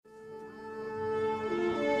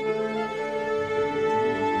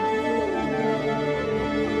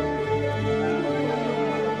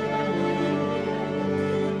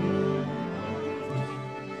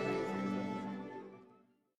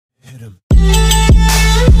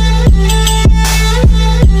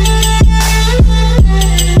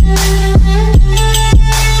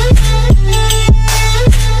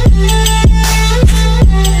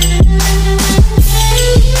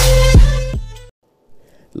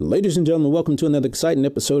Ladies and gentlemen, welcome to another exciting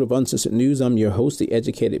episode of Uncensored News. I'm your host, the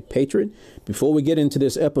Educated Patriot. Before we get into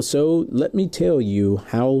this episode, let me tell you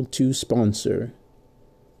how to sponsor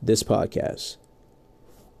this podcast.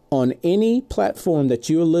 On any platform that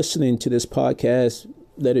you're listening to this podcast,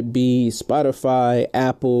 let it be Spotify,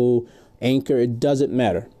 Apple, Anchor, it doesn't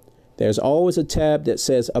matter. There's always a tab that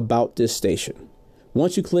says About This Station.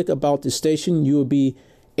 Once you click About This Station, you will be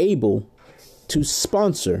able to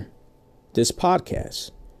sponsor this podcast.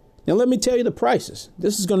 Now, let me tell you the prices.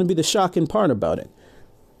 This is going to be the shocking part about it.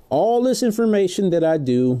 All this information that I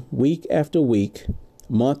do week after week,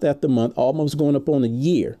 month after month, almost going up on a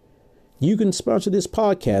year, you can sponsor this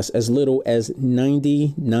podcast as little as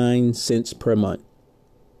 99 cents per month.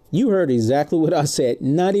 You heard exactly what I said,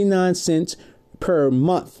 99 cents per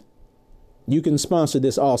month. You can sponsor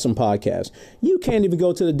this awesome podcast. You can't even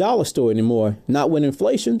go to the dollar store anymore, not when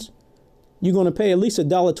inflation's. You're going to pay at least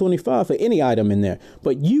 $1.25 for any item in there.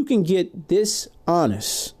 But you can get this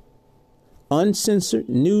honest, uncensored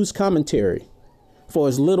news commentary for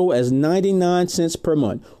as little as 99 cents per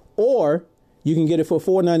month. Or you can get it for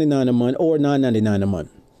 $4.99 a month or $9.99 a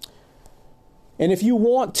month. And if you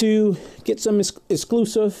want to get some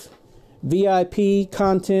exclusive VIP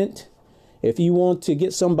content, if you want to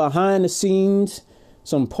get some behind the scenes,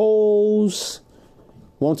 some polls,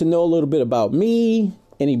 want to know a little bit about me,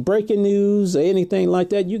 any breaking news or anything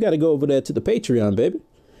like that, you got to go over there to the Patreon, baby.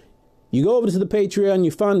 You go over to the Patreon,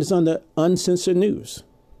 you find us under Uncensored News.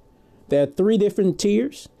 There are 3 different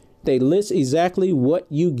tiers. They list exactly what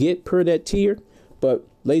you get per that tier. But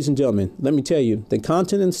ladies and gentlemen, let me tell you, the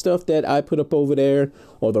content and stuff that I put up over there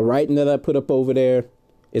or the writing that I put up over there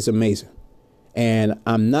is amazing. And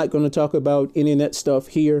I'm not going to talk about any of that stuff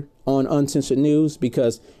here on Uncensored News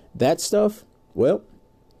because that stuff, well,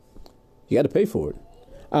 you got to pay for it.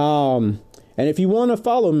 And if you want to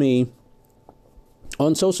follow me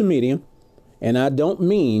on social media, and I don't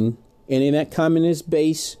mean any of that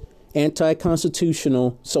communist-based,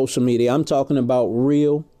 anti-constitutional social media, I'm talking about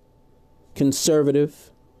real,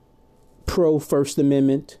 conservative, pro-First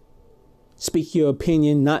Amendment, speak your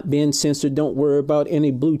opinion, not being censored, don't worry about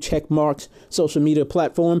any blue check marks, social media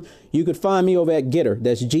platform. You could find me over at Gettr.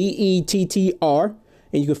 That's Gettr.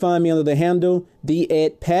 And you can find me under the handle, The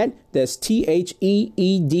Ed Pat. That's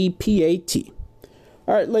TheEdPat.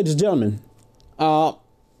 All right, ladies and gentlemen. What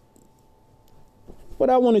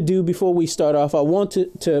I want to do before we start off, I want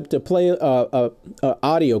to play a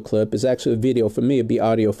audio clip. It's actually a video for me. It'd be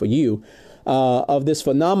audio for you. Of this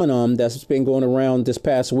phenomenon that's been going around this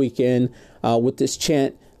past weekend with this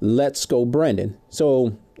chant, "Let's Go Brandon."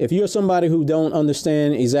 So if you're somebody who don't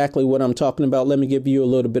understand exactly what I'm talking about, let me give you a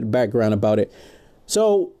little bit of background about it.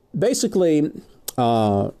 So basically,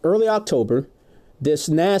 early October, this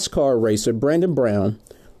NASCAR racer, Brandon Brown,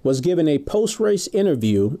 was given a post-race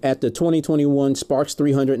interview at the 2021 Sparks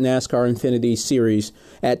 300 NASCAR Infinity Series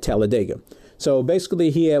at Talladega. So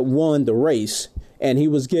basically, he had won the race, and he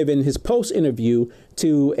was given his post-interview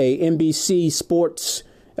to a NBC Sports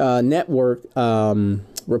Network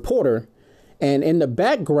reporter. And in the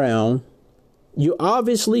background, you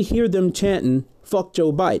obviously hear them chanting, "Fuck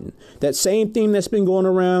Joe Biden." That same theme that's been going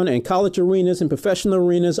around in college arenas and professional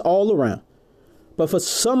arenas all around. But for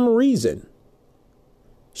some reason,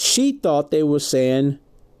 she thought they were saying,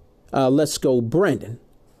 "Let's go Brandon."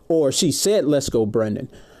 Or she said, "Let's go Brandon,"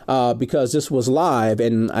 because this was live.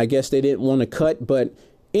 And I guess they didn't want to cut. But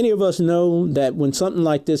any of us know that when something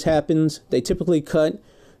like this happens, they typically cut,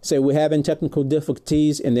 say we're having technical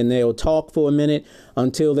difficulties, and then they'll talk for a minute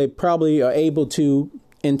until they probably are able to,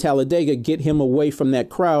 in Talladega, get him away from that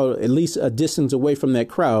crowd, at least a distance away from that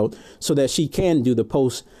crowd, so that she can do the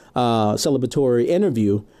post celebratory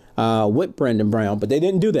interview with Brandon Brown. But they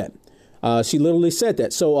didn't do that. She literally said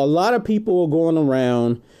that. So a lot of people are going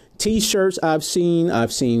around T-shirts. I've seen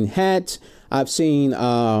hats. I've seen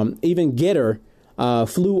even Gettr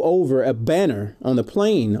flew over a banner on the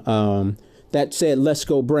plane that said, "Let's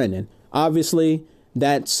go Brandon." Obviously,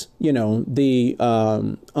 that's, the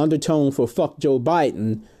undertone for "fuck Joe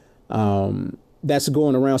Biden" that's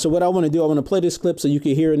going around. So what I want to do, I want to play this clip so you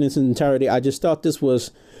can hear it in its entirety. I just thought this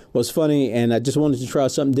was funny, and I just wanted to try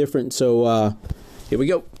something different. So here we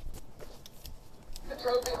go. The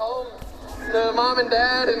trophy home to Mom and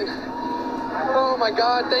Dad, and oh my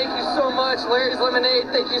God, thank you so much, Larry's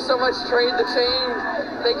Lemonade. Thank you so much, Trade the Chain.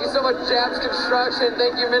 Thank you so much, Japs Construction.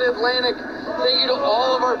 Thank you, Mid-Atlantic. Thank you to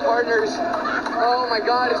all of our partners. Oh my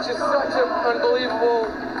God, it's just such an unbelievable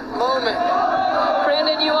moment.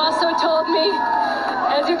 Brandon, you also told me,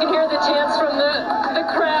 as you can hear the chants from the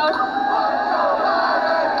crowd,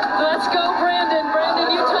 "Let's go Brandon."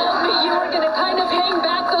 Brandon, you told me you were going to kind of hang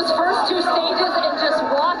back those first 2 stages and just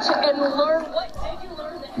walk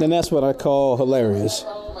then that's what I call hilarious.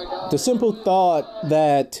 The simple thought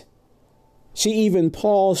that she even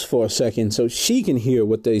paused for a second so she can hear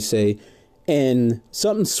what they say, and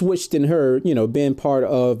something switched in her, being part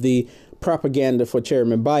of the propaganda for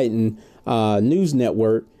Chairman Biden news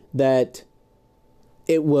network, that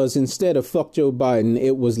it was, instead of fuck Joe Biden,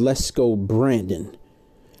 it was let's go Brandon.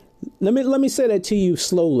 Let me say that to you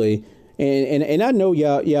slowly. And I know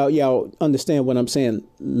y'all understand what I'm saying.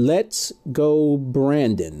 Let's go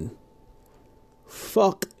Brandon.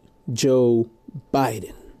 Fuck Joe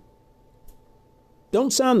Biden.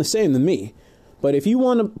 Don't sound the same to me. But if you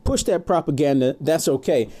want to push that propaganda, that's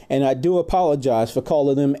okay. And I do apologize for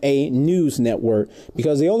calling them a news network,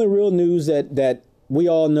 because the only real news that we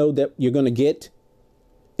all know that you're going to get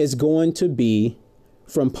is going to be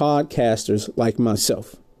from podcasters like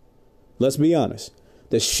myself. Let's be honest.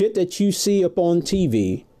 The shit that you see up on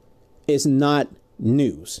TV is not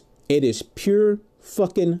news. It is pure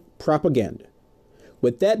fucking propaganda.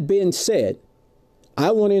 With that being said,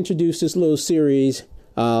 I want to introduce this little series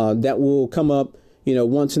that will come up,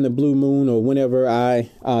 once in the blue moon or whenever I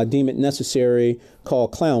deem it necessary,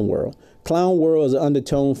 called Clown World. Clown World is an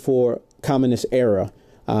undertone for communist era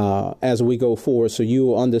as we go forward. So you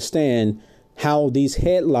will understand how these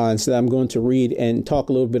headlines that I'm going to read and talk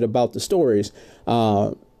a little bit about the stories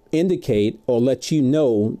indicate or let you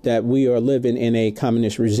know that we are living in a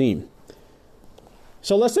communist regime.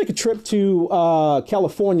 So let's take a trip to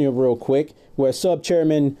California real quick, where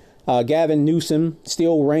Sub-Chairman Gavin Newsom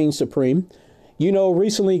still reigns supreme.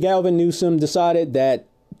 Recently Gavin Newsom decided that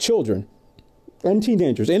children and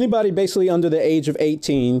teenagers, anybody basically under the age of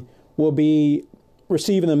 18, will be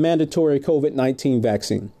receiving a mandatory COVID-19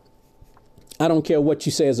 vaccine. I don't care what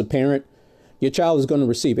you say as a parent. Your child is going to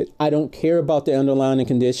receive it. I don't care about the underlying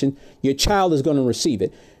condition. Your child is going to receive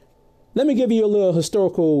it. Let me give you a little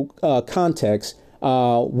historical context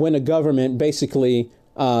when a government basically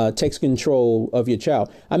takes control of your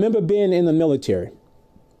child. I remember being in the military,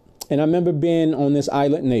 and I remember being on this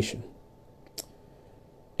island nation.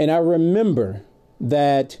 And I remember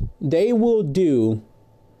that they will do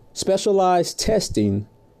specialized testing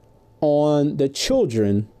on the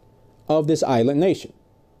children of this island nation.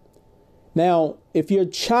 Now, if your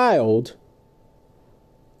child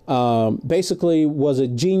basically was a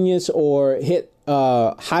genius or hit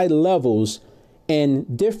high levels in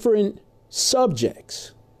different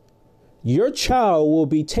subjects, your child will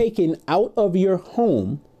be taken out of your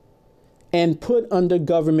home and put under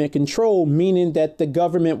government control, meaning that the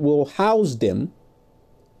government will house them.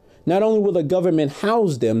 Not only will the government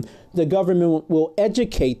house them, the government will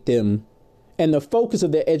educate them. And the focus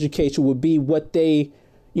of their education would be what they,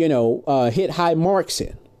 hit high marks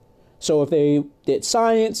in. So if they did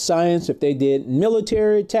science, if they did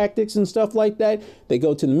military tactics and stuff like that, they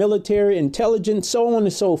go to the military, intelligence, so on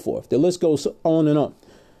and so forth. The list goes on and on.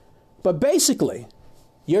 But basically,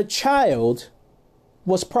 your child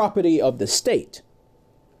was property of the state.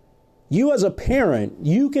 You as a parent,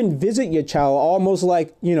 you can visit your child almost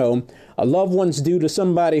like, a loved ones do to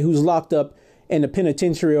somebody who's locked up in the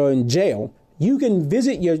penitentiary or in jail. You can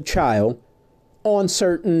visit your child on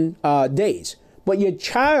certain days, but your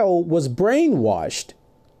child was brainwashed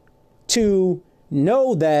to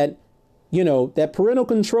know that, that parental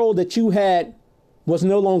control that you had was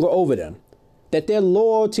no longer over them, that their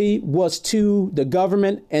loyalty was to the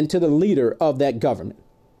government and to the leader of that government.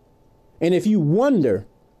 And if you wonder,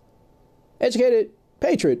 educated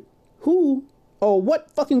patriot, who or what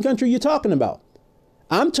fucking country you talking about?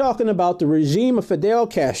 I'm talking about the regime of Fidel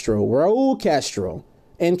Castro, Raul Castro,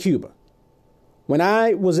 in Cuba. When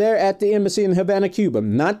I was there at the embassy in Havana, Cuba,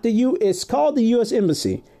 it's called the U.S.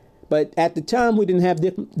 Embassy, but at the time we didn't have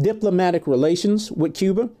diplomatic relations with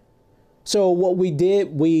Cuba. So what we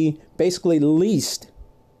did, we basically leased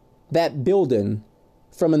that building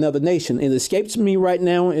from another nation. It escapes me right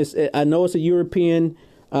now. I know it's a European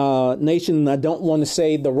nation, and I don't want to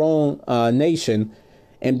say the wrong nation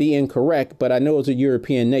and be incorrect, but I know it's a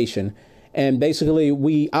European nation. And basically,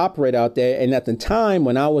 we operate out there. And at the time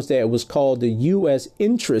when I was there, it was called the U.S.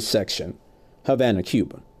 Interest Section, Havana,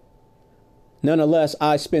 Cuba. Nonetheless,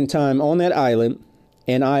 I spent time on that island,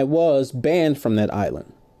 and I was banned from that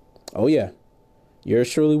island. Oh, yeah. Yours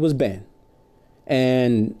truly was banned.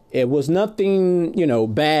 And it was nothing,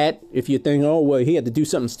 bad if you think, oh, well, he had to do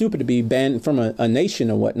something stupid to be banned from a nation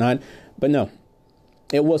or whatnot. But no.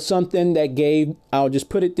 It was something that gave, I'll just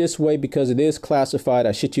put it this way because it is classified.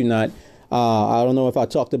 I shit you not. I don't know if I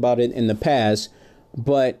talked about it in the past,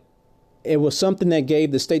 but it was something that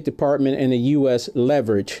gave the State Department and the U.S.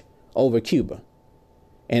 leverage over Cuba.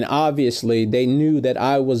 And obviously they knew that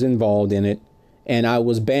I was involved in it and I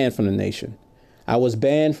was banned from the nation. I was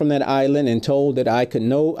banned from that island and told that I could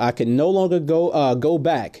no longer go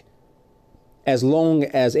back as long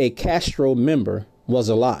as a Castro member was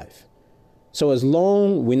alive. So as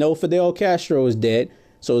long, we know Fidel Castro is dead.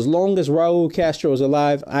 So as long as Raul Castro is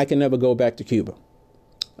alive, I can never go back to Cuba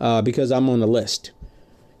because I'm on the list.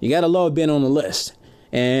 You got to love being on the list.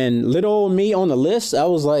 And little old me on the list, I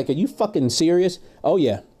was like, are you fucking serious? Oh,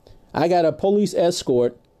 yeah. I got a police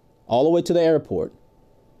escort all the way to the airport.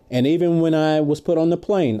 And even when I was put on the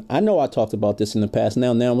plane, I know I talked about this in the past.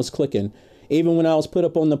 Now it's clicking. Even when I was put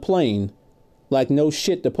up on the plane, like no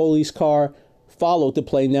shit, the police car followed the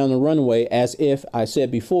plane down the runway as if, I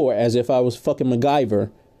said before, as if I was fucking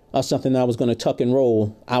MacGyver or something. I was going to tuck and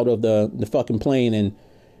roll out of the fucking plane and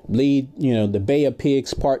lead, the Bay of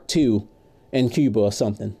Pigs Part 2 in Cuba or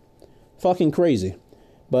something. Fucking crazy.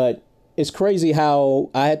 But it's crazy how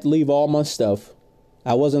I had to leave all my stuff.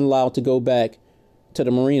 I wasn't allowed to go back to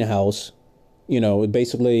the Marina House,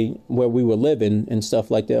 basically where we were living and stuff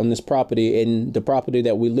like that on this property. And the property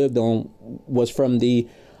that we lived on was from the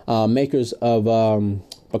makers of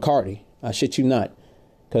Bacardi. I shit you not.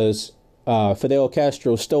 Because Fidel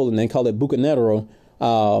Castro stole it, and they call it Bucanero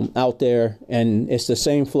out there. And it's the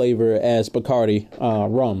same flavor as Bacardi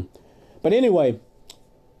rum. But anyway,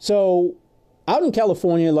 so out in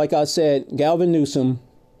California, like I said, Gavin Newsom,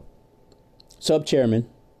 sub-chairman,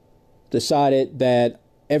 decided that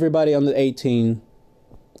everybody under 18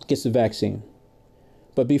 gets the vaccine.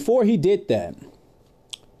 But before he did that,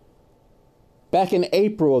 back in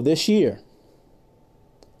April of this year,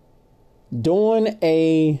 during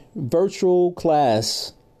a virtual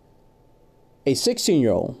class, a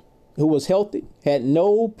 16-year-old who was healthy, had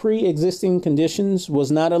no pre-existing conditions,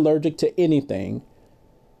 was not allergic to anything,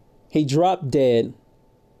 he dropped dead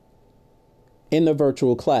in the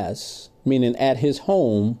virtual class, meaning at his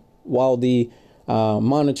home while the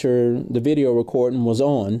the video recording was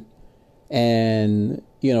on. And,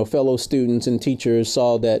 fellow students and teachers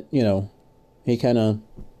saw that, he kind of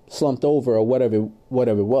slumped over or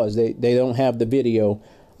whatever it was. They don't have the video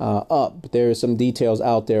up. There are some details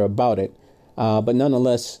out there about it. But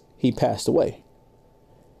nonetheless, he passed away.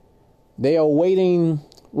 They are awaiting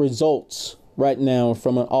results right now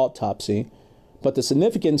from an autopsy. But the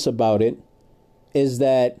significance about it is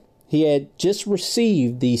that he had just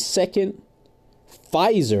received the second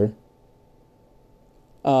Pfizer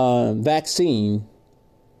vaccine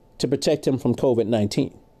to protect him from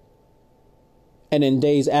COVID-19. And then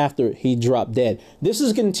days after, he dropped dead. This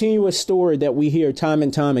is a continuous story that we hear time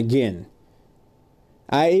and time again.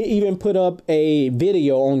 I even put up a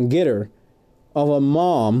video on Getter of a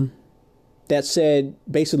mom that said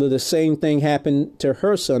basically the same thing happened to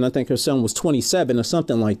her son. I think her son was 27 or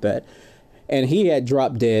something like that. And he had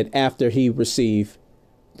dropped dead after he received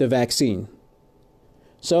the vaccine.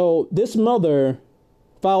 So this mother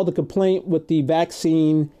filed a complaint with the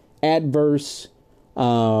Vaccine Adverse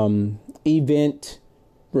Event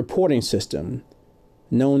Reporting System,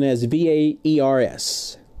 known as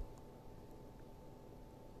VAERS.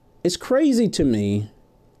 It's crazy to me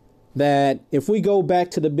that if we go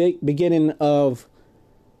back to the beginning of,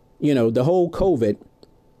 the whole COVID,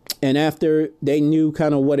 and after they knew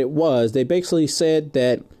kind of what it was, they basically said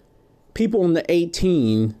that people under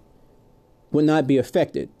 18 would not be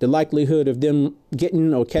affected. The likelihood of them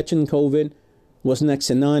getting or catching COVID was next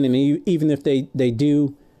to none. And even if they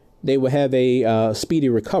do, they will have a speedy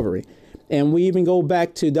recovery. And we even go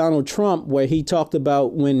back to Donald Trump, where he talked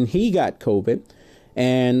about when he got COVID,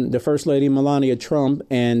 and the First Lady Melania Trump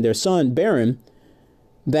and their son Barron,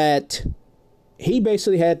 that he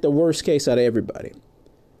basically had the worst case out of everybody.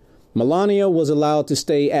 Melania was allowed to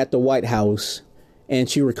stay at the White House, and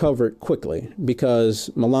she recovered quickly because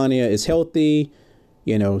Melania is healthy.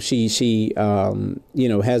 She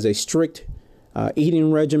has a strict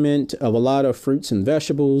eating regimen of a lot of fruits and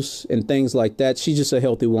vegetables and things like that. She's just a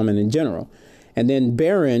healthy woman in general. And then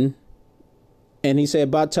Barron, and he said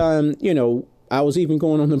by the time, I was even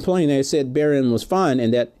going on the plane, they said Barron was fine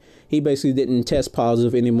and that he basically didn't test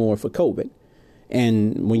positive anymore for COVID.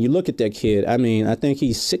 And when you look at that kid, I think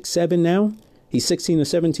he's 6'7" now. He's 16 or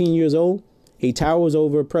 17 years old. He towers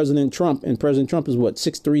over President Trump, and President Trump is 6'3",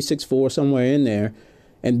 6'4", somewhere in there.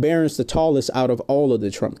 And Barron's the tallest out of all of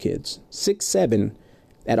the Trump kids. 6'7"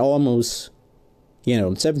 at almost,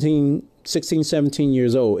 16, 17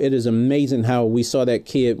 years old. It is amazing how we saw that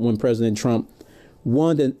kid when President Trump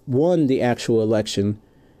won the actual election,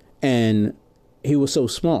 and he was so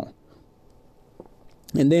small.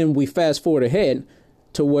 And then we fast forward ahead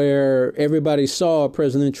to where everybody saw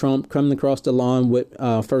President Trump coming across the lawn with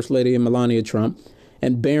First Lady Melania Trump,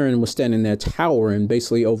 and Barron was standing there towering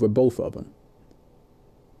basically over both of them.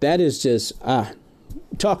 That is just,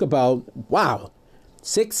 talk about, wow,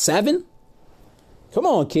 6, 7? Come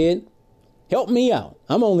on, kid. Help me out.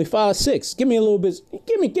 I'm only 5'6". Give me a little bit.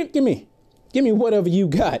 Give me whatever you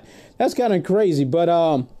got. That's kind of crazy.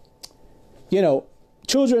 But,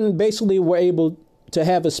 children basically were able to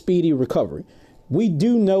have a speedy recovery. We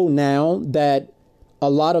do know now that a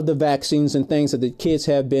lot of the vaccines and things that the kids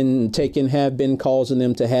have been taking have been causing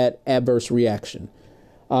them to have adverse reaction,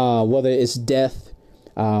 whether it's death.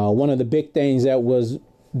 One of the big things that was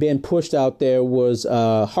being pushed out there was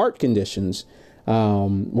heart conditions,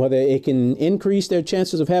 whether it can increase their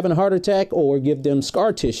chances of having a heart attack or give them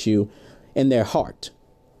scar tissue in their heart.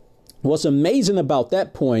 What's amazing about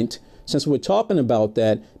that point, since we're talking about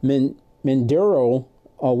that, Moderna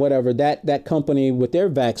or whatever, that company with their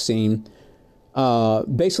vaccine,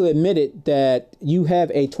 basically admitted that you have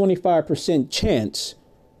a 25% chance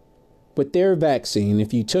with their vaccine,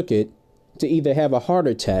 if you took it, to either have a heart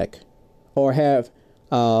attack or have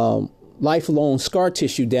lifelong scar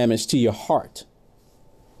tissue damage to your heart.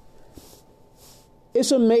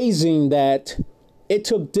 It's amazing that it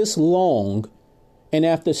took this long, and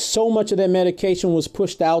after so much of that medication was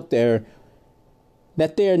pushed out there,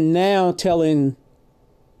 that they're now telling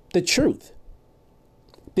the truth.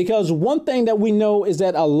 Because one thing that we know is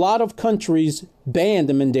that a lot of countries banned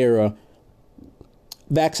the Moderna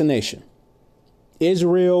vaccination.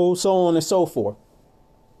 Israel, so on and so forth.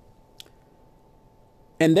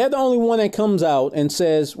 And they're the only one that comes out and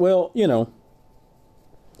says, well,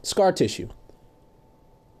 scar tissue.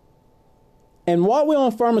 And while we're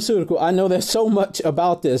on pharmaceutical, I know there's so much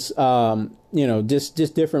about this,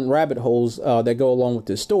 just different rabbit holes that go along with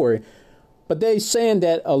this story. But they're saying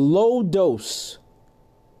that a low dose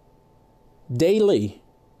daily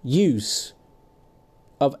use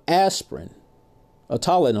of aspirin, or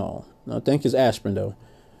Tylenol, I think it's aspirin though,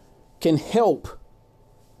 can help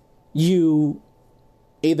you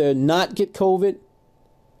either not get COVID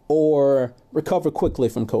or recover quickly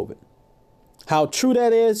from COVID. How true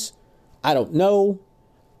that is, I don't know.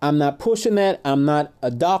 I'm not pushing that. I'm not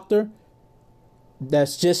a doctor.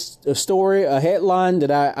 That's just a story, a headline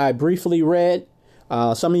that I briefly read.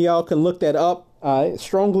 Some of y'all can look that up. I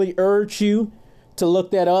strongly urge you to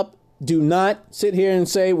look that up. Do not sit here and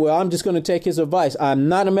say, well, I'm just going to take his advice. I'm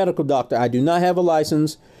not a medical doctor. I do not have a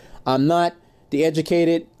license. I'm not the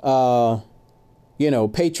educated, Patriot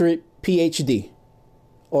PhD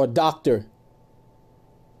or doctor,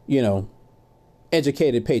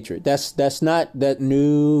 educated patriot. That's not that.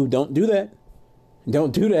 No, don't do that.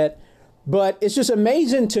 Don't do that. But it's just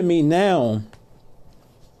amazing to me now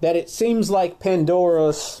that it seems like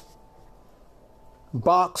Pandora's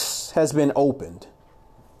box has been opened.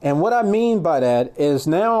 And what I mean by that is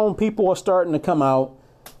now people are starting to come out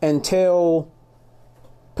and tell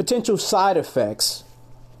potential side effects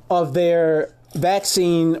of their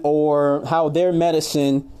vaccine or how their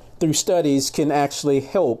medicine through studies can actually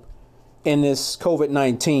help in this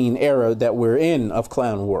COVID-19 era that we're in of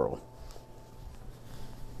clown world.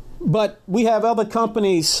 But we have other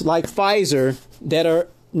companies like Pfizer that are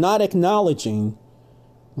not acknowledging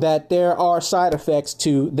that there are side effects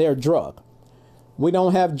to their drug. We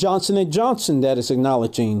don't have Johnson & Johnson that is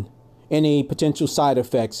acknowledging any potential side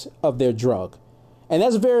effects of their drug. And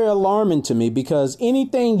that's very alarming to me because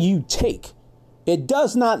anything you take, it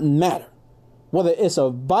does not matter whether it's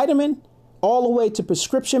a vitamin all the way to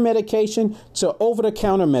prescription medication to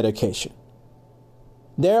over-the-counter medication.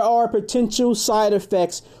 There are potential side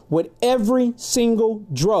effects with every single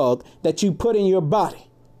drug that you put in your body.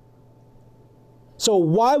 So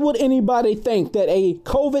why would anybody think that a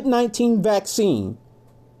COVID-19 vaccine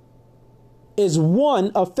is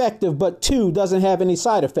one, effective, but two, doesn't have any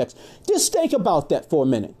side effects? Just think about that for a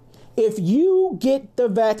minute. If you get the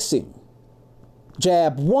vaccine,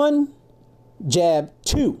 jab 1, jab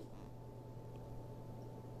 2,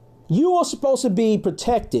 you are supposed to be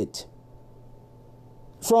protected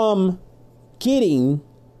from getting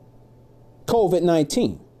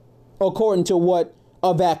COVID-19, according to what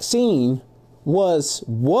a vaccine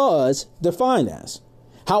was defined as.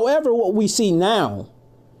 However, what we see now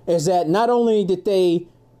is that not only did they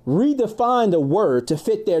redefine the word to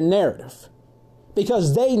fit their narrative,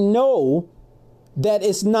 because they know that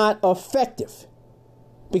it's not effective.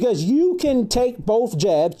 Because you can take both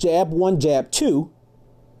jabs, jab 1, jab 2.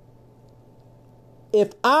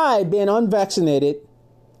 If I, being unvaccinated,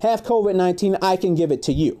 have COVID-19, I can give it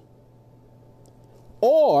to you.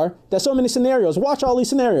 Or, there's so many scenarios. Watch all these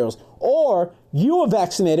scenarios. Or, you are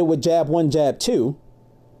vaccinated with jab 1, jab 2,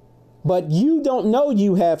 but you don't know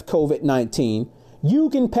you have COVID-19. You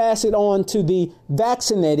can pass it on to the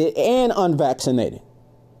vaccinated and unvaccinated.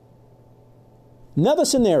 Another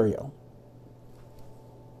scenario.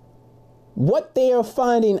 what they are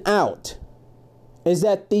finding out is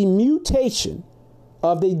that the mutation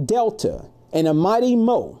of the Delta and a Mighty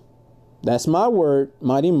Mo, that's my word,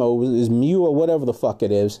 Mighty Mo is Mu or whatever the fuck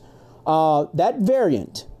it is, that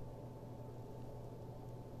variant,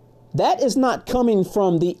 that is not coming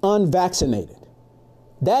from the unvaccinated.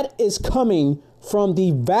 That is coming from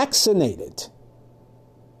the vaccinated.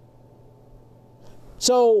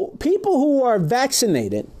 So people who are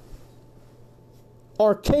vaccinated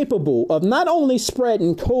are capable of not only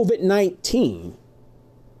spreading COVID-19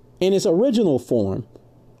 in its original form,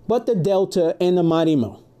 but the Delta and the Mighty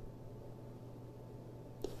Mo.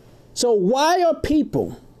 So why are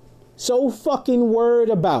people so fucking worried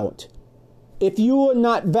about, if you are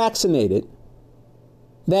not vaccinated,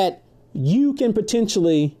 that you can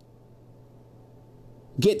potentially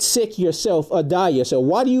get sick yourself or die yourself?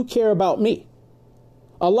 Why do you care about me?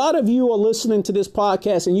 A lot of you are listening to this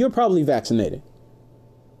podcast and you're probably vaccinated.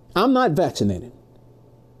 I'm not vaccinated.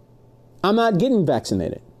 I'm not getting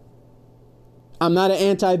vaccinated. I'm not an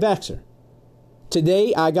anti-vaxxer.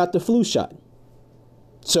 Today, I got the flu shot.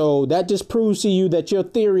 So that just proves to you that your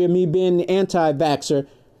theory of me being an anti-vaxxer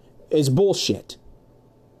is bullshit.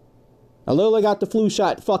 I literally got the flu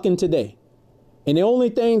shot fucking today. And the only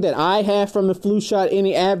thing that I have from the flu shot,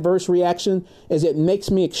 any adverse reaction, is it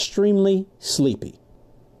makes me extremely sleepy.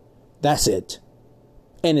 That's it.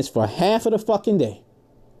 And it's for half of the fucking day.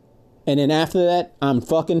 And then after that, I'm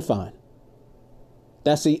fucking fine.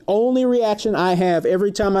 That's the only reaction I have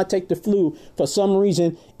every time I take the flu. For some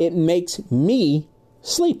reason, it makes me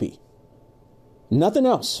sleepy. Nothing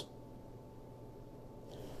else.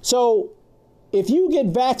 So if you get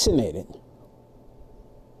vaccinated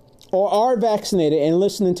or are vaccinated and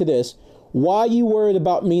listening to this, why are you worried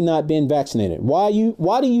about me not being vaccinated? Why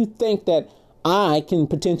do you think that I can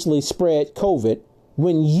potentially spread COVID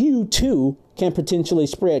when you too can potentially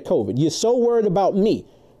spread COVID? You're so worried about me.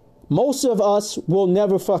 Most of us will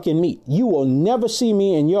never fucking meet. You will never see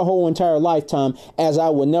me in your whole entire lifetime, as I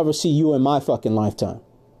will never see you in my fucking lifetime.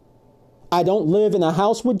 I don't live in a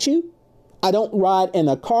house with you. I don't ride in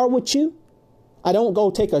a car with you. I don't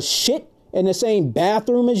go take a shit in the same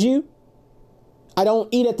bathroom as you. I don't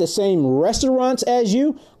eat at the same restaurants as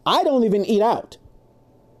you. I don't even eat out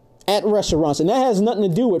at restaurants. And that has nothing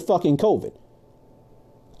to do with fucking COVID.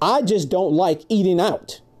 I just don't like eating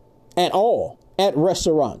out at all at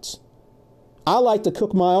restaurants. I like to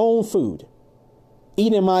cook my own food,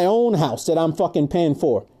 eat in my own house that I'm fucking paying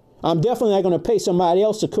for. I'm definitely not going to pay somebody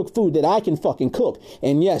else to cook food that I can fucking cook.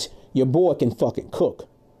 And yes, your boy can fucking cook.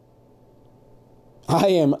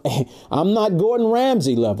 I'm not Gordon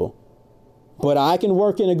Ramsay level, but I can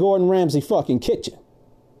work in a Gordon Ramsay fucking kitchen.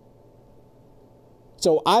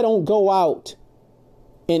 So I don't go out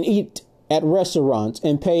and eat at restaurants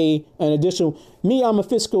and pay an additional. Me, I'm a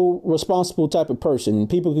fiscal responsible type of person.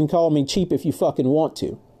 People can call me cheap if you fucking want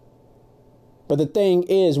to. But the thing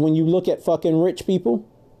is, when you look at fucking rich people,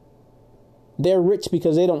 they're rich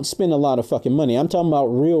because they don't spend a lot of fucking money. I'm talking about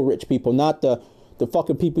real rich people, not the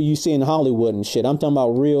fucking people you see in Hollywood and shit. I'm talking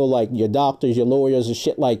about real, like your doctors, your lawyers and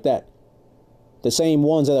shit like that. The same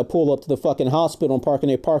ones that pull up to the fucking hospital and park in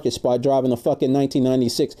their parking spot driving a fucking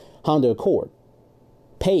 1996 Honda Accord.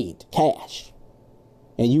 Paid cash.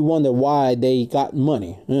 And you wonder why they got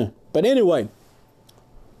money. But anyway,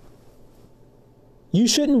 you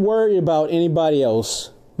shouldn't worry about anybody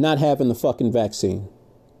else not having the fucking vaccine.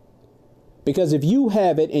 Because if you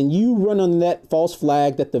have it and you run on that false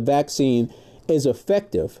flag that the vaccine is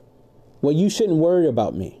effective, well, you shouldn't worry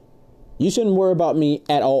about me. You shouldn't worry about me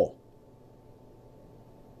at all.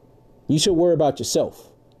 You should worry about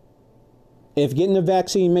yourself. If getting the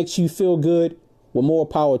vaccine makes you feel good, well, more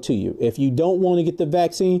power to you. If you don't want to get the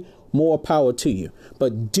vaccine, more power to you.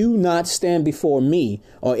 But do not stand before me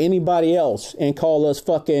or anybody else and call us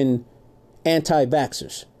fucking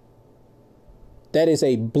anti-vaxxers. That is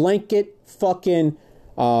a blanket fucking,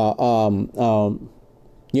 word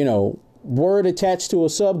attached to a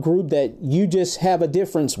subgroup that you just have a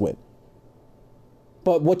difference with.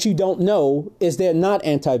 But what you don't know is they're not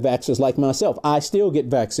anti-vaxxers like myself. I still get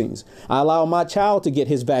vaccines. I allow my child to get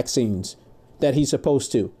his vaccines that he's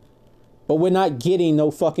supposed to. But we're not getting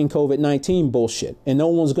no fucking COVID-19 bullshit. And no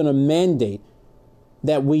one's going to mandate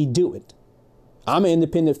that we do it. I'm an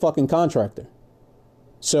independent fucking contractor.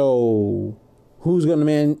 So who's going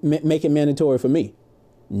to make it mandatory for me?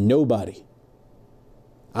 Nobody.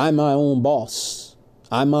 I'm my own boss.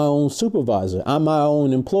 I'm my own supervisor. I'm my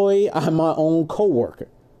own employee. I'm my own coworker.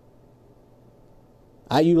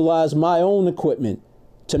 I utilize my own equipment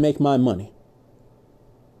to make my money.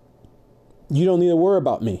 You don't need to worry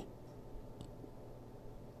about me.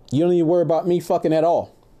 You don't need to worry about me fucking at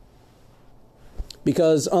all.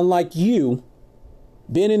 Because unlike you,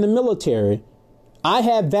 being in the military, I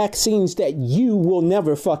have vaccines that you will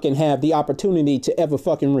never fucking have the opportunity to ever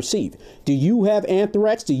fucking receive. Do you have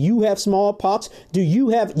anthrax? Do you have smallpox? Do you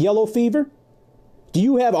have yellow fever? Do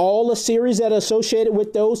you have all the series that are associated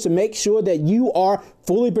with those to make sure that you are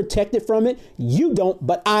fully protected from it? You don't,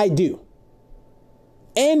 but I do.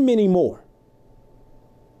 And many more.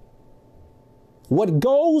 What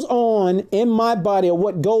goes on in my body, or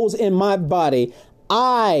what goes in my body,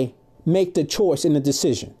 I make the choice and the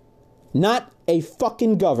decision, not a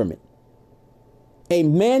fucking government. A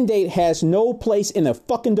mandate has no place in a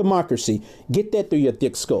fucking democracy. Get that through your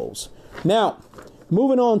thick skulls. Now,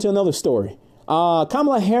 moving on to another story.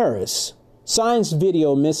 Kamala Harris science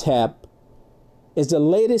video mishap is the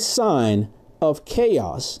latest sign of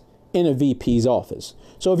chaos in a VP's office.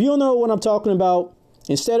 So if you don't know what I'm talking about,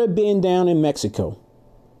 instead of being down in Mexico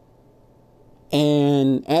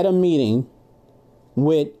and at a meeting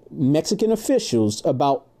with Mexican officials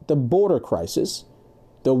about the border crisis,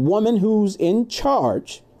 the woman who's in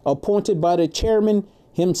charge, appointed by the chairman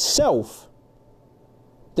himself,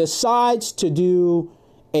 decides to do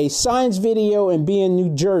a science video and be in New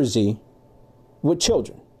Jersey with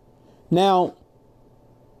children. Now,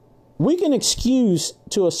 we can excuse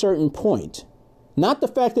to a certain point, not the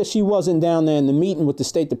fact that she wasn't down there in the meeting with the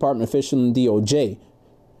State Department official and DOJ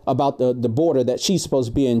about the border that she's supposed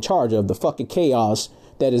to be in charge of, the fucking chaos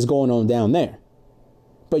that is going on down there.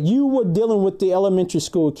 But you were dealing with the elementary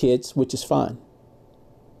school kids, which is fine,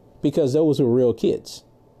 because those were real kids.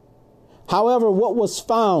 However, what was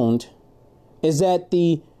found is that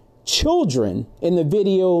the children in the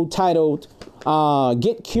video titled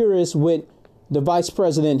Get Curious with the Vice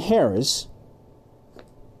President Harris,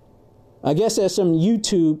 I guess there's some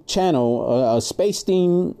YouTube channel, a space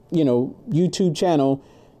theme, YouTube channel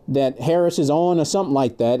that Harris is on or something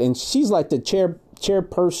like that. And she's like the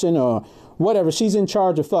chairperson or whatever. She's in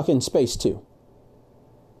charge of fucking space too.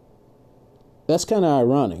 That's kind of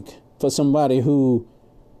ironic for somebody who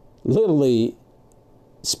literally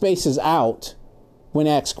spaces out when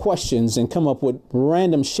asked questions and come up with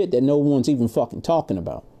random shit that no one's even fucking talking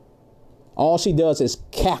about. All she does is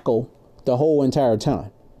cackle the whole entire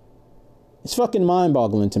time. It's fucking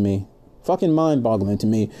mind-boggling to me. Fucking mind-boggling to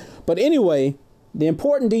me. But anyway, the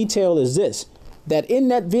important detail is this, that in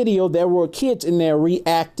that video, there were kids in there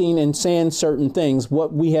reacting and saying certain things.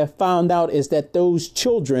 What we have found out is that those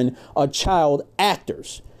children are child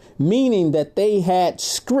actors, meaning that they had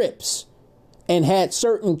scripts and had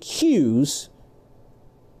certain cues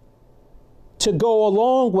to go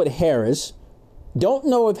along with Harris. Don't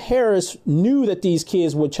know if Harris knew that these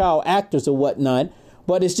kids were child actors or whatnot,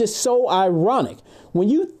 but it's just so ironic. When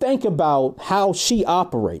you think about how she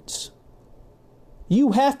operates,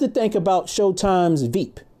 you have to think about Showtime's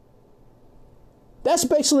Veep. That's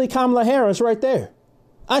basically Kamala Harris right there.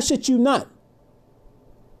 I shit you not.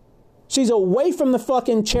 She's away from the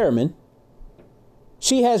fucking chairman.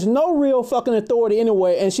 She has no real fucking authority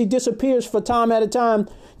anywhere, and she disappears for time at a time,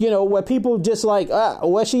 where people just like,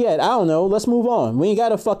 where's she at? I don't know. Let's move on. We ain't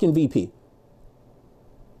got a fucking VP.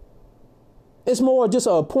 It's more just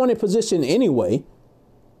a appointed position anyway.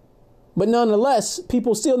 But nonetheless,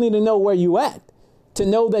 people still need to know where you at, to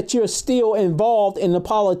know that you're still involved in the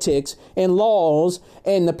politics and laws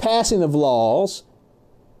and the passing of laws,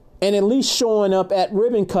 and at least showing up at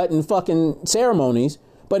ribbon cutting fucking ceremonies.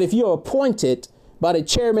 But if you're appointed by the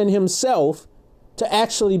chairman himself to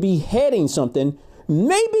actually be heading something,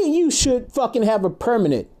 maybe you should fucking have a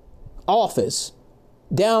permanent office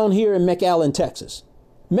down here in McAllen, Texas.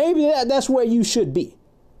 Maybe that's where you should be.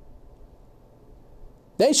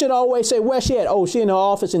 They should always say, where's she at? Oh, she in her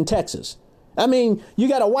office in Texas. I mean, you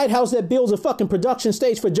got a White House that builds a fucking production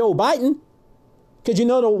stage for Joe Biden. Because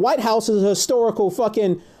the White House is a historical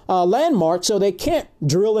fucking landmark, so they can't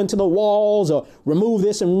drill into the walls or remove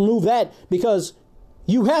this and remove that, because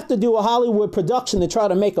you have to do a Hollywood production to try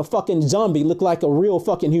to make a fucking zombie look like a real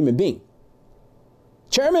fucking human being.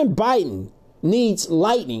 Chairman Biden needs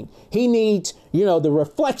lighting. He needs, the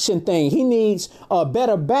reflection thing. He needs a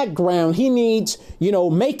better background. He needs,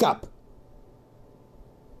 makeup.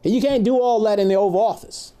 And you can't do all that in the Oval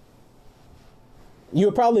Office. You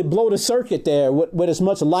would probably blow the circuit there with as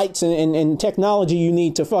much lights and technology you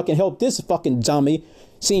need to fucking help this fucking zombie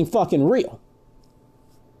seem fucking real.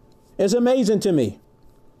 It's amazing to me.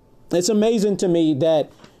 It's amazing to me that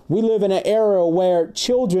we live in an era where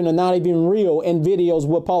children are not even real in videos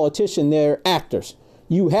with politicians. They're actors.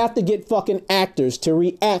 You have to get fucking actors to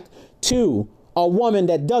react to a woman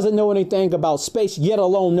that doesn't know anything about space, yet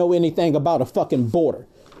alone know anything about a fucking border.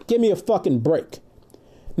 Give me a fucking break.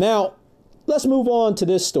 Now, let's move on to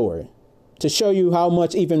this story. to show you how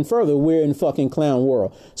much even further we're in fucking clown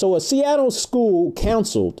world. So a Seattle school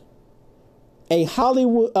canceled a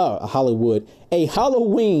Halloween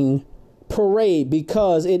parade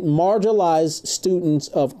because it marginalized students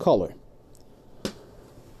of color.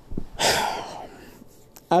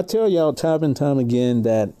 I tell y'all time and time again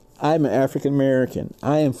that I'm an African American.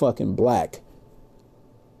 I am fucking black.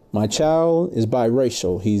 My child is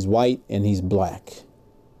biracial. He's white and he's black.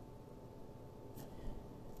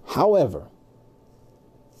 However,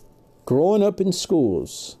 growing up in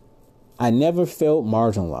schools, I never felt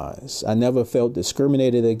marginalized. I never felt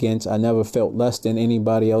discriminated against. I never felt less than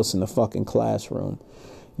anybody else in the fucking classroom.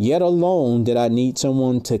 Yet alone did I need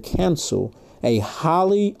someone to cancel I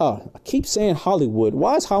keep saying Hollywood.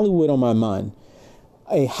 Why is Hollywood on my mind?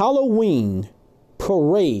 A Halloween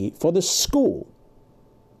parade for the school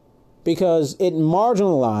because it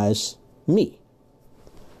marginalized me.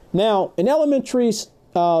 Now, an elementary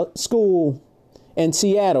school in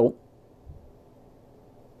Seattle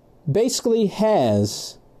basically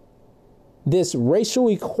has this racial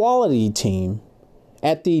equality team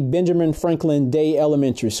at the Benjamin Franklin Day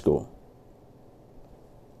Elementary School.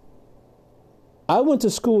 I went to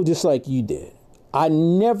school just like you did. I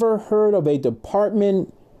never heard of a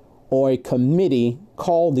department or a committee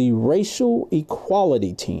called the Racial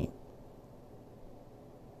Equality Team.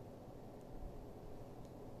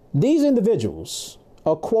 These individuals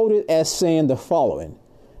are quoted as saying the following: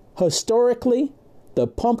 historically, the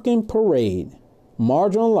pumpkin parade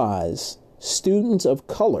marginalized students of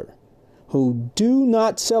color who do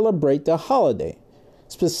not celebrate the holiday.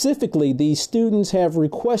 Specifically, these students have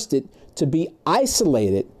requested to be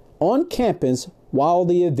isolated on campus while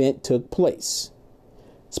the event took place.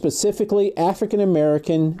 Specifically, African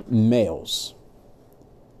American males.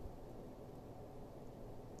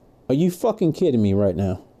 Are you fucking kidding me right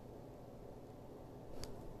now?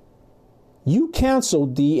 You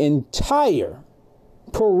canceled the entire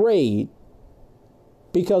parade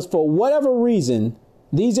because for whatever reason,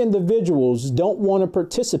 these individuals don't want to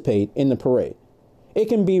participate in the parade. It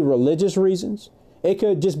can be religious reasons. It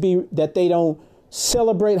could just be that they don't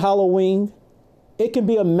celebrate Halloween. It can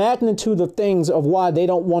be a magnitude of things of why they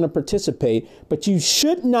don't want to participate. But you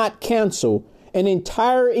should not cancel an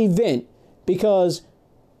entire event because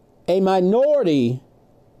a minority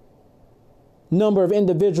number of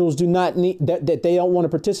individuals do not need that they don't want to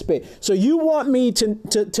participate. So you want me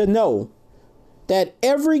to know that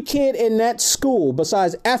every kid in that school,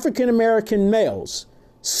 besides African American males,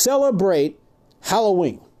 celebrate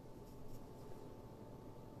Halloween?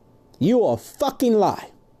 You are a fucking lie.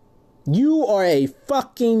 You are a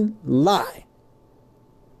fucking lie.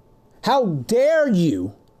 How dare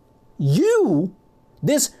you?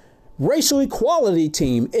 This racial equality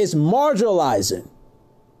team is marginalizing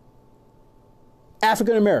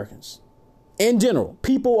African Americans in general,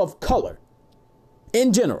 people of color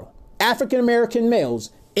in general, African American males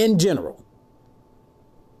in general.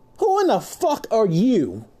 Who in the fuck are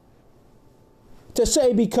you to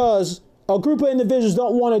say because a group of individuals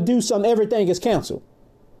don't want to do something, everything is canceled?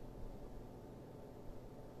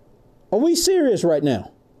 Are we serious right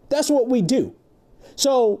now? That's what we do.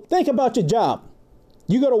 So think about your job.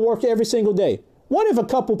 You go to work every single day. What if a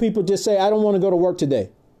couple people just say, I don't want to go to work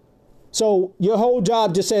today? So your whole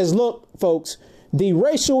job just says, look, folks, the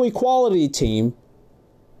racial equality team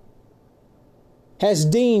has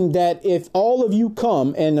deemed that if all of you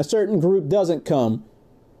come and a certain group doesn't come,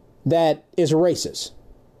 that is racist.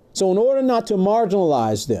 So in order not to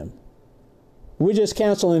marginalize them, we're just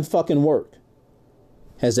canceling fucking work.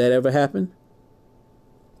 Has that ever happened?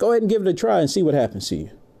 Go ahead and give it a try and see what happens to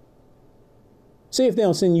you. See if they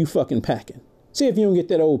don't send you fucking packing. See if you don't get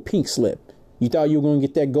that old pink slip. You thought you were going to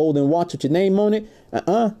get that golden watch with your name on it?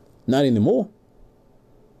 Not anymore.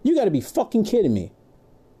 You got to be fucking kidding me.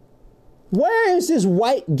 Where is this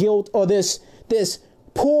white guilt or this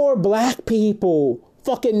poor black people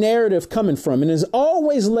fucking narrative coming from? And it's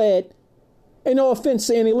always led, and no offense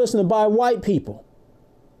to any listener, by white people.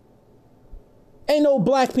 Ain't no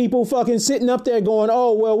black people fucking sitting up there going,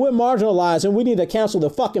 oh, well, we're marginalized and we need to cancel the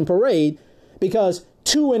fucking parade because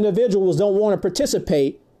two individuals don't want to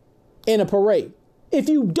participate in a parade. If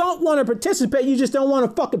you don't want to participate, you just don't want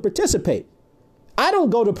to fucking participate. I don't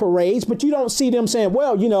go to parades, but you don't see them saying,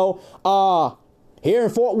 well, here in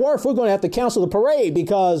Fort Worth, we're going to have to cancel the parade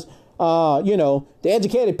because, the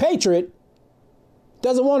educated patriot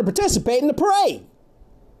doesn't want to participate in the parade.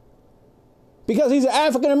 Because he's an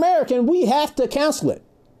African American, we have to cancel it.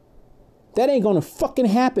 That ain't going to fucking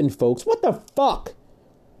happen, folks. What the fuck?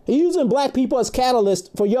 You're using black people as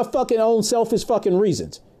catalyst for your fucking own selfish fucking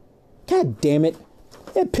reasons. God damn it.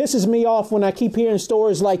 It pisses me off when I keep hearing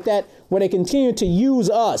stories like that where they continue to use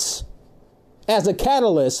us as a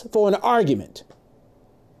catalyst for an argument.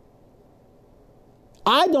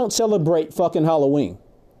 I don't celebrate fucking Halloween.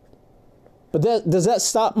 But does that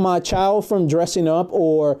stop my child from dressing up?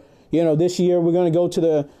 Or, this year we're going to go to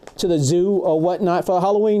the zoo or whatnot for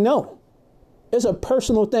Halloween? No. It's a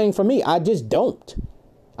personal thing for me. I just don't.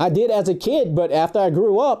 I did as a kid, but after I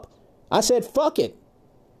grew up, I said, fuck it.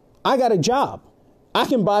 I got a job. I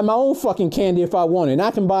can buy my own fucking candy if I want it. And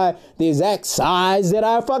I can buy the exact size that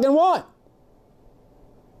I fucking want.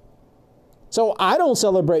 So I don't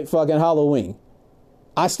celebrate fucking Halloween.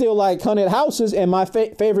 I still like haunted houses, and my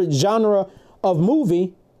favorite genre of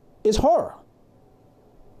movie is horror.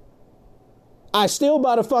 I still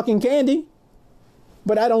buy the fucking candy,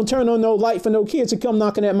 but I don't turn on no light for no kids to come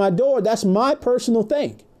knocking at my door. That's my personal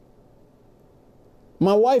thing.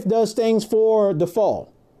 My wife does things for the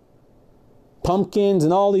fall. Pumpkins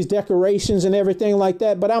and all these decorations and everything like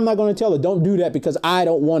that. But I'm not going to tell her, don't do that because I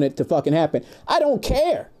don't want it to fucking happen. I don't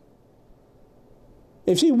care.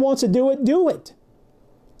 If she wants to do it, do it.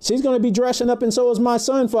 She's going to be dressing up, and so is my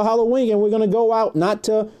son, for Halloween. And we're going to go out, not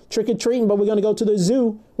to trick or treating, but we're going to go to the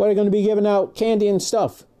zoo where they're going to be giving out candy and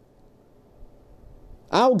stuff.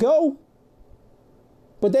 I'll go.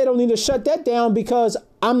 But they don't need to shut that down because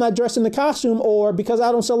I'm not dressed in the costume or because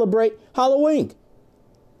I don't celebrate Halloween.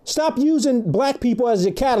 Stop using black people as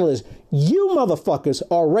your catalyst. You motherfuckers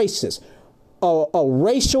are racist. A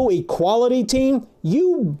racial equality team?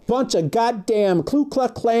 You bunch of goddamn Ku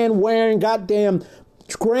Klux Klan wearing goddamn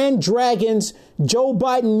Grand Dragons, Joe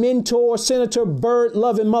Biden mentor, Senator Byrd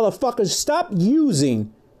loving motherfuckers. Stop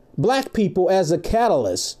using black people as a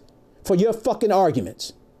catalyst for your fucking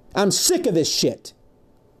arguments. I'm sick of this shit.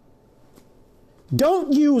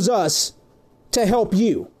 Don't use us to help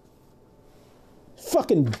you.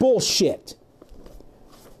 Fucking bullshit.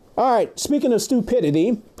 All right, speaking of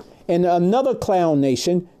stupidity and another clown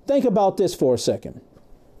nation, think about this for a second.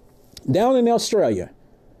 Down in Australia,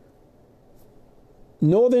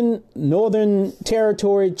 Northern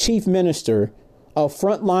Territory Chief Minister of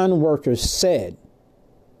Frontline Workers said,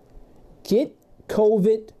 get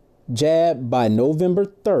COVID jab by November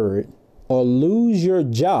 3rd or lose your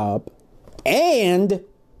job and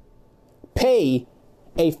pay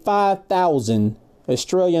a 5,000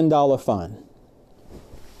 Australian dollar fine.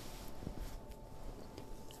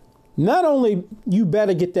 Not only you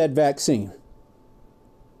better get that vaccine,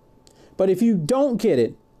 but if you don't get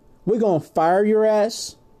it, we're going to fire your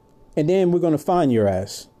ass and then we're going to fine your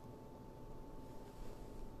ass.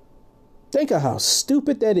 Think of how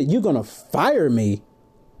stupid that is. You're going to fire me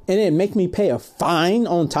and then make me pay a fine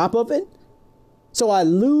on top of it? So I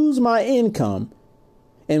lose my income,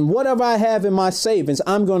 and whatever I have in my savings,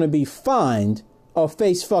 I'm going to be fined or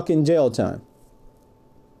face fucking jail time.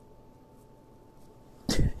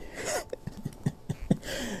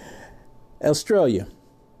 Australia,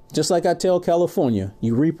 just like I tell California,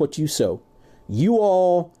 you reap what you sow. You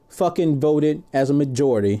all fucking voted as a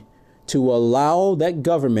majority to allow that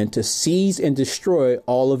government to seize and destroy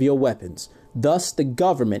all of your weapons. Thus, the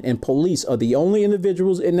government and police are the only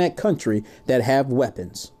individuals in that country that have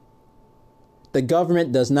weapons. The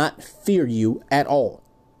government does not fear you at all.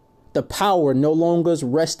 The power no longer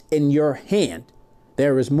rests in your hand.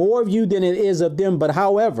 There is more of you than it is of them, but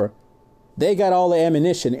however, they got all the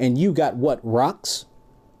ammunition and you got what, rocks?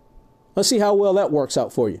 Let's see how well that works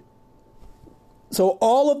out for you. So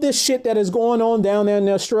all of this shit that is going on down there in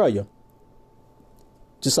Australia,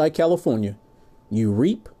 just like California, you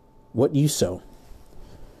reap what you sow.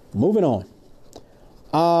 Moving on.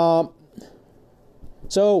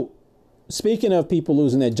 So speaking of people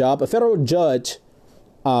losing their job, a federal judge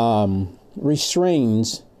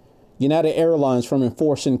restrains United Airlines from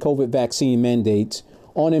enforcing COVID vaccine mandates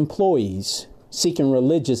on employees seeking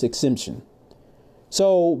religious exemption.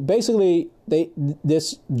 So basically,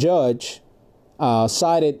 this judge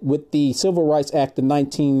sided with the Civil Rights Act of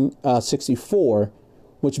 1964,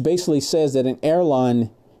 which basically says that an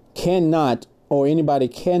airline cannot, or anybody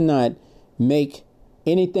cannot, make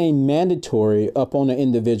anything mandatory upon an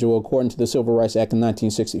individual, according to the Civil Rights Act of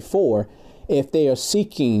 1964, if they are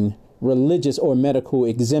seeking religious or medical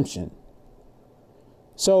exemption.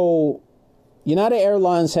 So United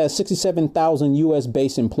Airlines has 67,000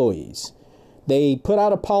 U.S.-based employees. They put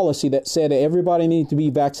out a policy that said that everybody needs to be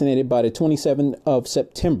vaccinated by the 27th of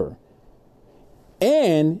September.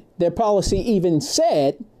 And their policy even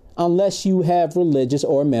said, unless you have religious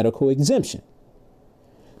or medical exemption.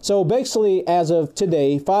 So basically, as of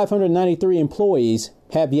today, 593 employees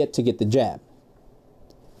have yet to get the jab.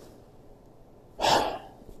 I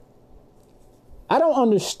don't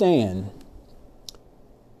understand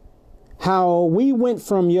how we went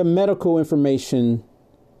from your medical information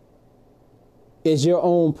is your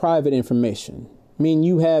own private information. I mean,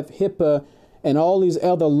 you have HIPAA and all these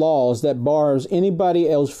other laws that bars anybody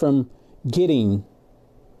else from getting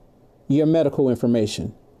your medical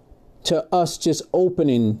information, to us just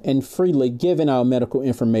opening and freely giving our medical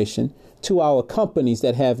information to our companies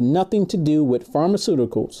that have nothing to do with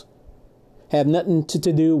pharmaceuticals, have nothing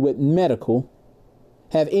to do with medical,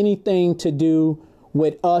 have anything to do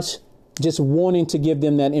with us just wanting to give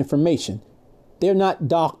them that information. They're not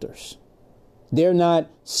doctors. They're not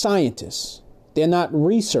scientists. They're not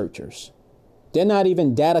researchers. They're not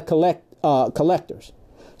even data collectors.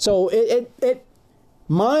 So it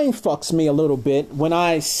mind fucks me a little bit when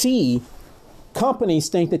I see companies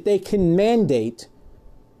think that they can mandate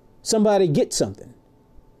somebody get something.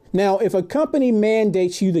 Now, if a company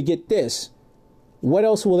mandates you to get this, what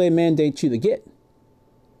else will they mandate you to get?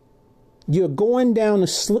 You're going down a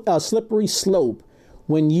slippery slope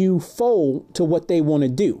when you fold to what they want to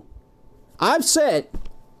do. I've said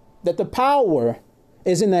that the power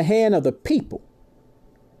is in the hand of the people.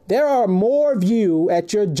 There are more of you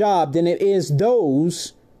at your job than it is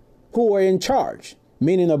those who are in charge,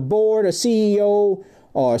 meaning a board, a CEO,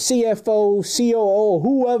 or CFO, COO,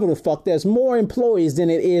 whoever the fuck. There's more employees than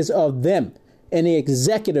it is of them in the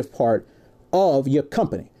executive part of your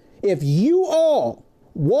company. If you all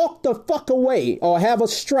walk the fuck away or have a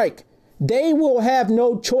strike, they will have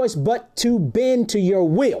no choice but to bend to your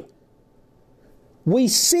will. We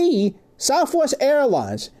see Southwest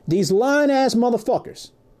Airlines, these lying-ass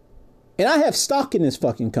motherfuckers, and I have stock in this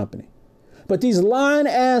fucking company, but these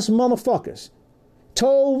lying-ass motherfuckers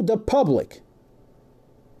told the public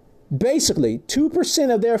basically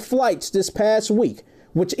 2% of their flights this past week,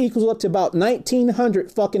 which equals up to about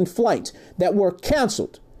 1,900 fucking flights that were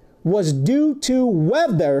canceled, was due to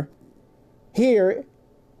weather here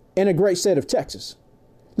in a great state of Texas.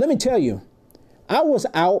 Let me tell you, I was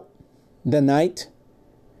out the night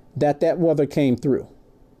that weather came through.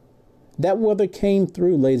 That weather came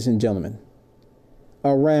through, ladies and gentlemen,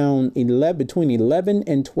 around between 11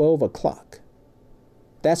 and 12 o'clock.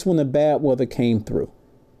 That's when the bad weather came through.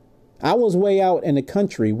 I was way out in the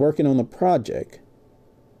country working on a project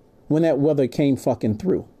when that weather came fucking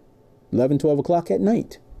through. 11, 12 o'clock at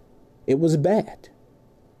night. It was bad.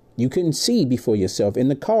 You couldn't see before yourself. In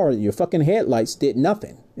the car, your fucking headlights did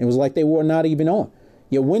nothing. It was like they were not even on.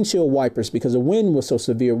 Your windshield wipers, because the wind was so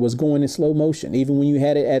severe, was going in slow motion, even when you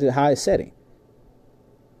had it at a high setting.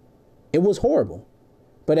 It was horrible.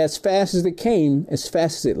 But as fast as it came, as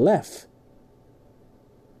fast as it left.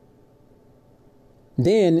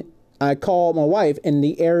 Then I called my wife, in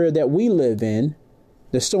the area that we live in,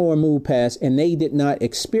 the storm moved past, and they did not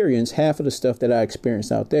experience half of the stuff that I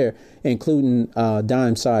experienced out there, including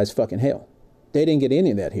dime-sized fucking hell. They didn't get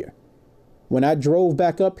any of that here. When I drove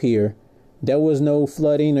back up here, there was no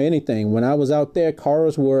flooding or anything. When I was out there,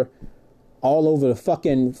 cars were all over the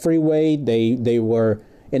fucking freeway. They were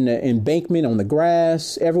in the embankment, on the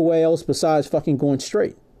grass, everywhere else besides fucking going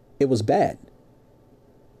straight. It was bad.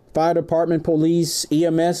 Fire department, police,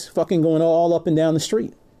 EMS, fucking going all up and down the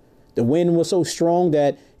street. The wind was so strong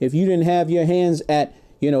that if you didn't have your hands at,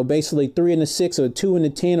 basically 3 in the 6 or 2 in the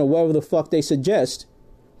 10 or whatever the fuck they suggest,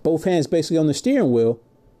 both hands basically on the steering wheel,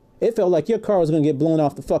 it felt like your car was going to get blown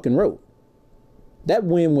off the fucking road. That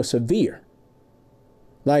wind was severe.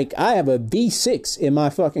 Like, I have a V6 in my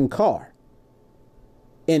fucking car,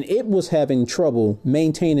 and it was having trouble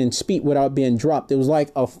maintaining speed without being dropped. It was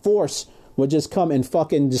like a force would just come and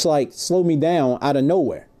fucking just like slow me down out of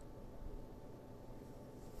nowhere.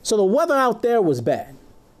 So the weather out there was bad.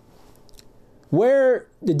 Where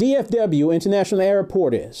the DFW International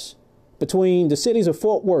Airport is, between the cities of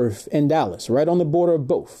Fort Worth and Dallas, right on the border of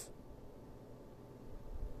both,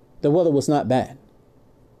 the weather was not bad.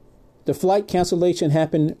 The flight cancellation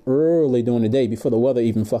happened early during the day before the weather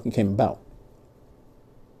even fucking came about.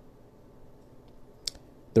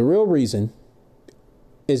 The real reason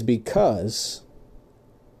is because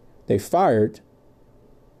they fired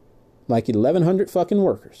like 1,100 fucking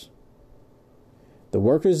workers. The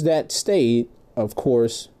workers that stayed, of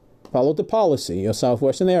course, followed the policy of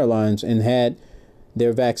Southwestern Airlines and had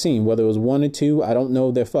their vaccine, whether it was 1 or 2, I don't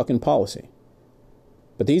know their fucking policy.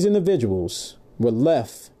 But these individuals were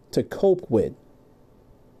left to cope with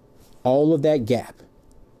all of that gap.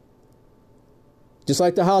 Just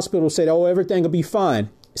like the hospital said, oh, everything will be fine.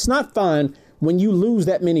 It's not fine when you lose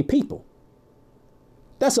that many people.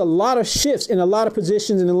 That's a lot of shifts in a lot of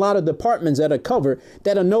positions and a lot of departments that are covered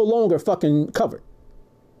that are no longer fucking covered.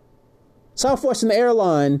 Southwestern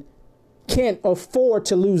Airlines can't afford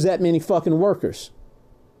to lose that many fucking workers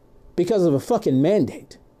because of a fucking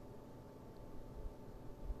mandate.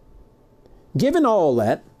 Given all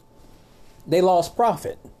that, they lost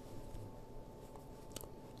profit.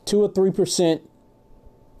 2 or 3%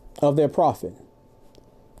 of their profit.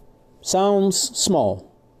 Sounds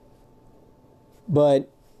small.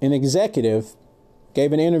 But an executive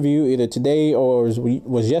gave an interview either today or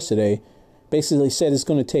was yesterday, basically said it's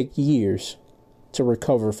going to take years to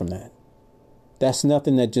recover from that. That's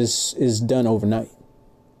nothing that just is done overnight.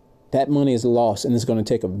 That money is lost, and it's going to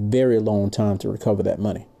take a very long time to recover that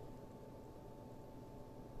money.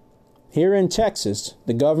 Here in Texas,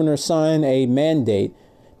 the governor signed a mandate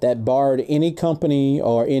that barred any company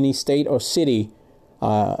or any state or city,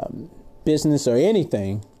 business or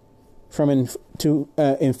anything from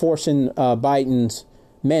enforcing Biden's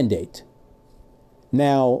mandate.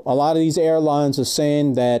 Now, a lot of these airlines are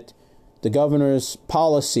saying that the governor's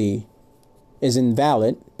policy is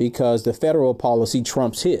invalid because the federal policy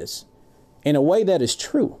trumps his. In a way, that is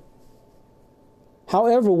true.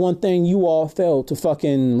 However, one thing you all fail to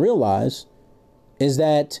fucking realize is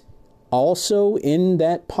that also in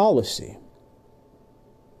that policy,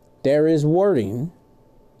 there is wording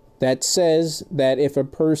that says that if a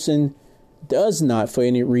person does not for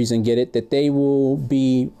any reason get it, that they will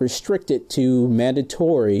be restricted to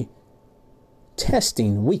mandatory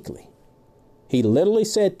testing weekly. He literally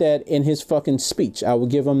said that in his fucking speech. I will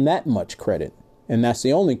give him that much credit. And that's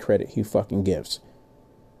the only credit he fucking gives.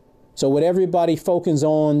 So with everybody focus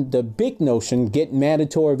on the big notion, get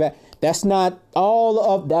mandatory that's not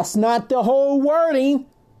that's not the whole wording.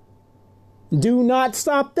 Do not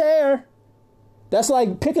stop there. That's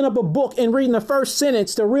like picking up a book and reading the first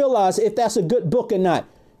sentence to realize if that's a good book or not.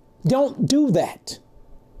 Don't do that.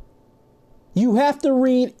 You have to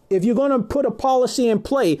read, if you're going to put a policy in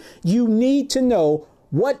play, you need to know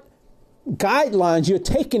what guidelines you're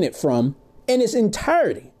taking it from in its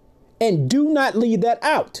entirety. And do not leave that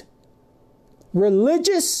out.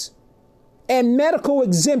 Religious and medical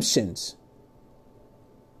exemptions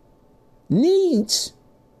needs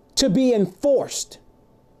to be enforced.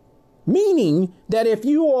 Meaning that if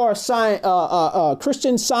you are a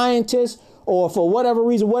Christian scientist, or for whatever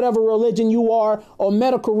reason, whatever religion you are, or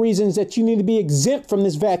medical reasons that you need to be exempt from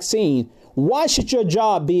this vaccine, why should your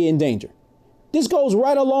job be in danger? This goes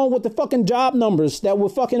right along with the fucking job numbers that were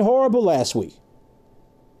fucking horrible last week.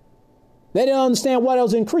 They didn't understand why that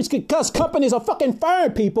was increased because companies are fucking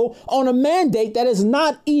firing people on a mandate that is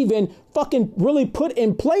not even fucking really put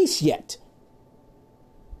in place yet.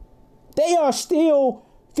 They are still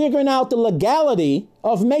figuring out the legality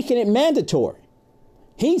of making it mandatory.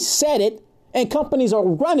 He said it, and companies are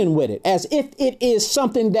running with it as if it is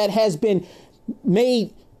something that has been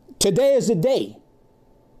made. Today is the day.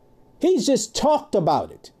 He's just talked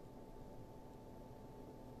about it.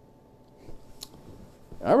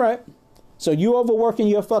 All right. So you overworking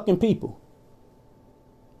your fucking people.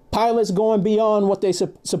 Pilots going beyond what they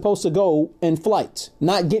supposed to go in flights,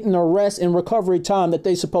 not getting the rest and recovery time that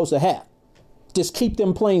they supposed to have. Just keep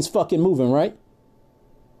them planes fucking moving, right?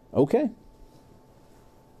 Okay.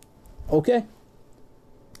 Okay.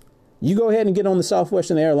 You go ahead and get on the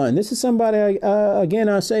Southwestern airline. This is somebody, again,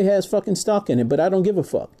 I say has fucking stock in it, but I don't give a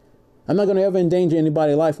fuck. I'm not going to ever endanger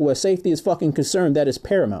anybody's life where safety is fucking concerned. That is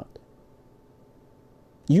paramount.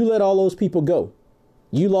 You let all those people go.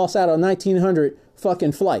 You lost out on 1,900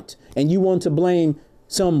 fucking flights, and you want to blame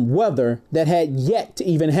some weather that had yet to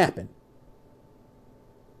even happen.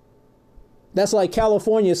 That's like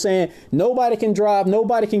California saying nobody can drive,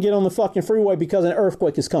 nobody can get on the fucking freeway because an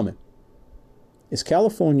earthquake is coming. It's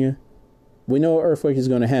California. We know an earthquake is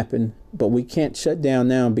going to happen, but we can't shut down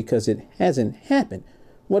now because it hasn't happened.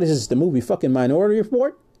 What is this, the movie fucking Minority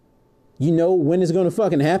Report? You know when it's going to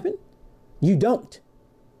fucking happen? You don't.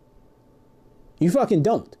 You fucking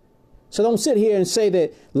don't. So don't sit here and say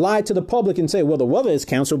that, lie to the public and say, well, the weather is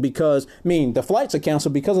canceled because, the flights are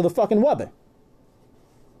canceled because of the fucking weather.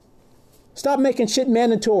 Stop making shit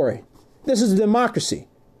mandatory. This is a democracy.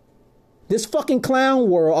 This fucking clown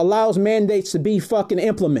world allows mandates to be fucking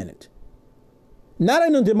implemented. Not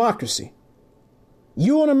in a democracy.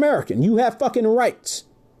 You an American. You have fucking rights.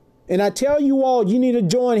 And I tell you all, you need to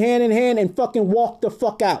join hand in hand and fucking walk the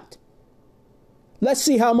fuck out. Let's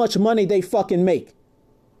see how much money they fucking make.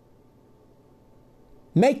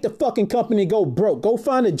 Make the fucking company go broke. Go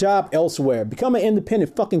find a job elsewhere. Become an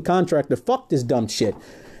independent fucking contractor. Fuck this dumb shit.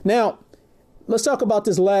 Now, let's talk about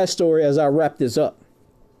this last story as I wrap this up.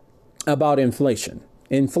 About inflation.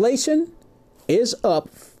 Inflation is up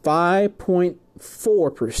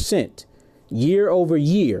 5.4% year over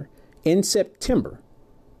year in September.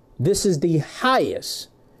 This is the highest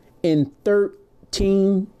in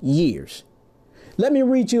 13 years. Let me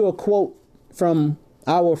read you a quote from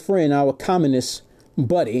our friend, our communist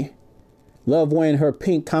buddy, Love wearing her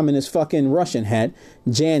pink communist fucking Russian hat.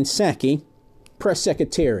 Jan Psaki, press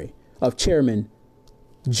secretary of Chairman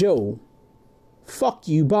Joe fuck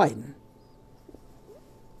you Biden.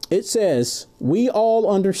 It says, we all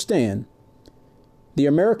understand the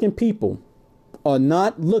American people are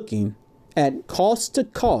not looking at cost to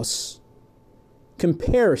cost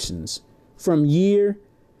comparisons from year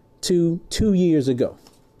to 2 years ago.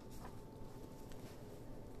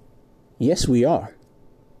 Yes, we are.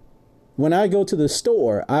 When I go to the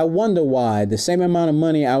store, I wonder why the same amount of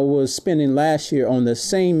money I was spending last year on the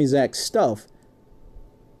same exact stuff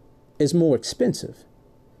is more expensive.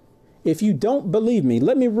 If you don't believe me,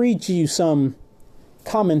 let me read to you some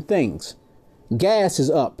common things. Gas is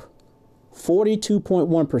up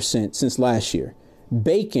 42.1% since last year.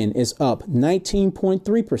 Bacon is up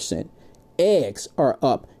 19.3%. Eggs are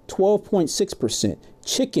up 12.6%.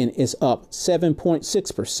 Chicken is up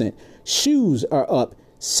 7.6%. Shoes are up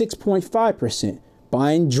 6.5%.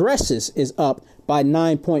 Buying dresses is up by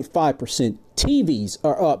 9.5%. TVs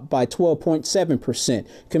are up by 12.7%.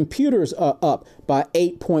 Computers are up by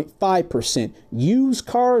 8.5%. Used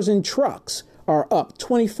cars and trucks are up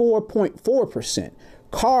 24.4%.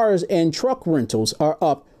 Cars and truck rentals are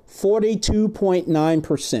up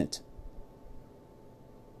 42.9%.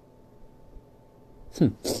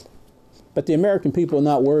 But the American people are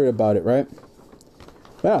not worried about it, right?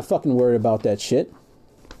 We're not fucking worried about that shit.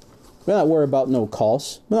 We're not worried about no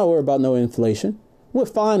costs. We're not worried about no inflation. We're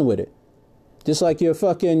fine with it. Just like your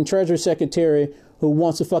fucking Treasury Secretary who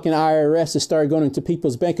wants the fucking IRS to start going into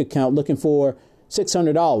people's bank account looking for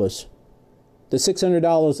 $600. The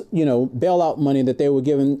 $600, bailout money that they were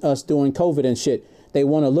giving us during COVID and shit. They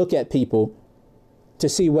want to look at people to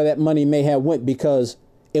see where that money may have went because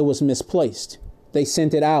it was misplaced. They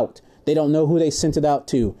sent it out. They don't know who they sent it out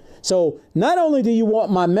to. So not only do you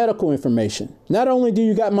want my medical information, not only do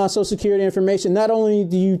you got my social security information, not only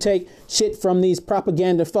do you take shit from these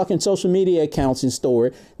propaganda fucking social media accounts and store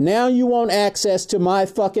it, now you want access to my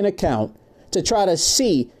fucking account to try to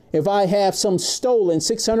see if I have some stolen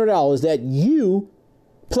 $600 that you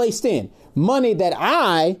placed in. Money that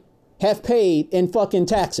I have paid in fucking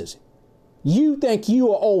taxes. You think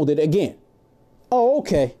you are owed it again. Oh,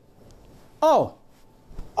 okay. Oh,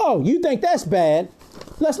 you think that's bad?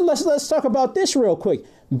 Let's talk about this real quick.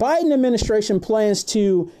 Biden administration plans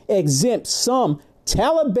to exempt some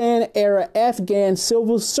Taliban-era Afghan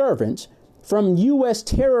civil servants from U.S.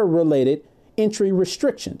 terror-related entry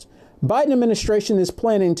restrictions. Biden administration is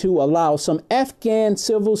planning to allow some Afghan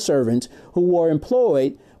civil servants who were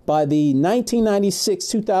employed by the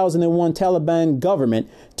 1996-2001 Taliban government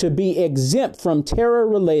to be exempt from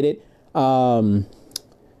terror-related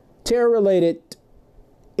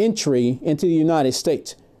entry into the United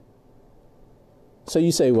States. So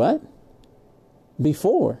you say what?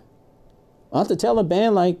 Before? Aren't the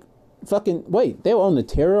Taliban they were on the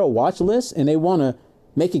terror watch list and they want to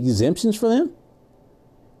make exemptions for them?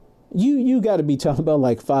 You got to be talking about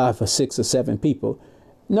like 5 or 6 or 7 people.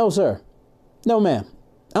 No, sir. No, ma'am.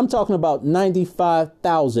 I'm talking about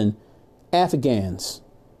 95,000 Afghans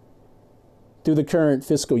through the current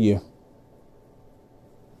fiscal year.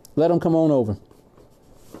 Let them come on over.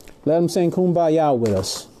 Let them sing Kumbaya with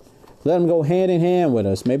us. Let them go hand in hand with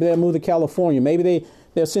us. Maybe they'll move to California. Maybe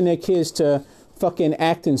they'll send their kids to fucking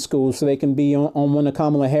acting school so they can be on one of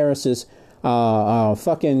Kamala Harris's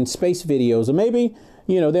fucking space videos. Or maybe,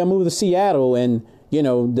 they'll move to Seattle and,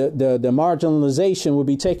 the marginalization will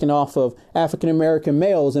be taken off of African-American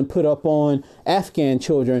males and put up on Afghan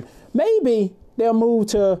children. Maybe they'll move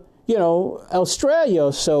to, Australia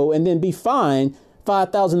or so and then be fined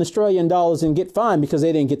 5,000 Australian dollars and get fined because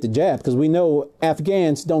they didn't get the jab. Because we know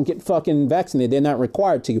Afghans don't get fucking vaccinated. They're not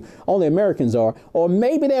required to. Only Americans are. Or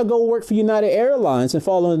maybe they'll go work for United Airlines and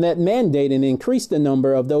follow that mandate and increase the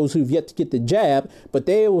number of those who've yet to get the jab. But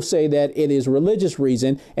they will say that it is religious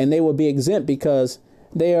reason and they will be exempt because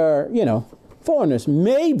they are, foreigners.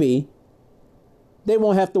 Maybe they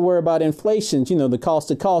won't have to worry about inflation, the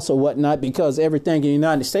cost of costs or whatnot, because everything in the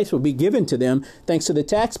United States will be given to them thanks to the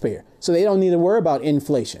taxpayer. So they don't need to worry about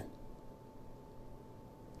inflation.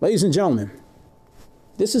 Ladies and gentlemen,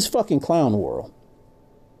 this is fucking clown world.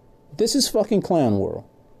 This is fucking clown world.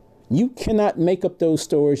 You cannot make up those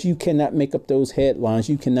stories. You cannot make up those headlines.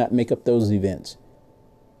 You cannot make up those events.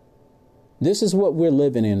 This is what we're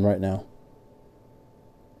living in right now.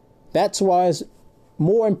 That's why it's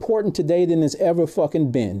more important today than it's ever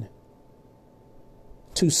fucking been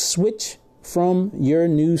to switch from your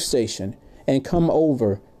news station and come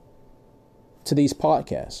over to these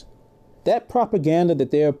podcasts. That propaganda that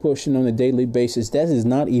they're pushing on a daily basis, that is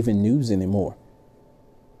not even news anymore.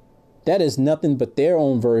 That is nothing but their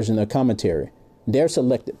own version of commentary. Their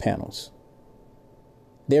selected panels.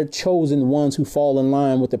 Their chosen ones who fall in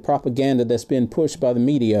line with the propaganda that's been pushed by the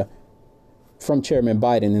media from Chairman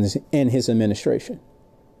Biden and his administration.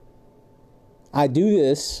 I do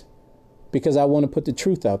this because I want to put the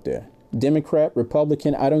truth out there. Democrat,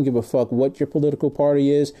 Republican, I don't give a fuck what your political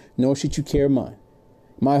party is, nor should you care mine.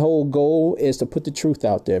 My whole goal is to put the truth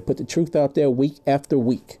out there. Put the truth out there week after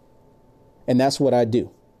week. And that's what I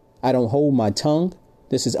do. I don't hold my tongue.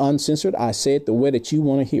 This is uncensored. I say it the way that you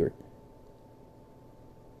want to hear it.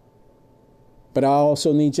 But I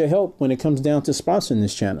also need your help when it comes down to sponsoring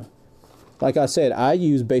this channel. Like I said, I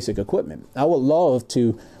use basic equipment. I would love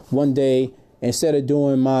to one day, instead of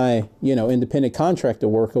doing my, independent contractor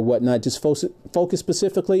work or whatnot, just focus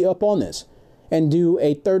specifically up on this and do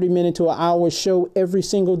a 30-minute to an hour show every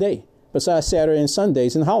single day, besides Saturday and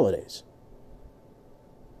Sundays and holidays.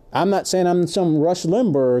 I'm not saying I'm some Rush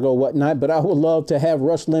Limbaugh or whatnot, but I would love to have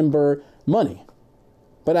Rush Limbaugh money.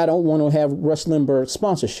 But I don't want to have Rush Limbaugh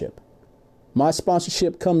sponsorship. My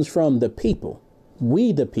sponsorship comes from the people.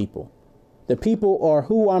 We, the people. The people are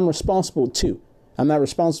who I'm responsible to. I'm not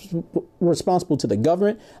responsible to the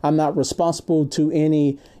government. I'm not responsible to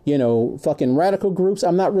any, fucking radical groups.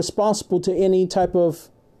 I'm not responsible to any type of,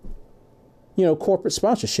 corporate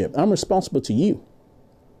sponsorship. I'm responsible to you.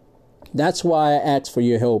 That's why I ask for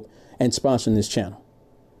your help in sponsoring this channel.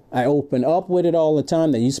 I open up with it all the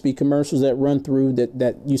time. There used to be commercials that run through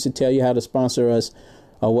that used to tell you how to sponsor us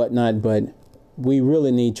or whatnot. But we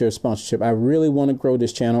really need your sponsorship. I really want to grow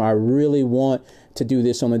this channel. I really want to do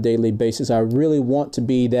this on a daily basis. I really want to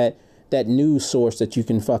be that news source that you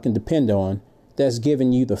can fucking depend on, that's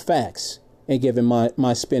giving you the facts and giving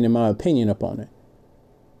my spin and my opinion upon it.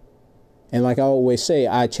 And like I always say,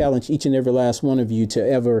 I challenge each and every last one of you to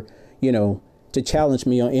ever, to challenge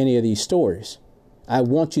me on any of these stories. I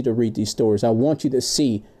want you to read these stories. I want you to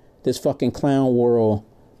see this fucking clown world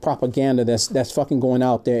propaganda that's fucking going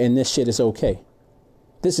out there, and this shit is okay.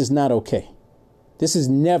 This is not okay. This is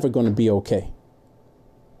never going to be okay.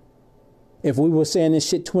 If we were saying this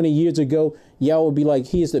shit 20 years ago, y'all would be like,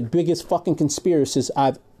 he is the biggest fucking conspiracist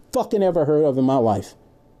I've fucking ever heard of in my life.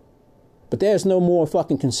 But there's no more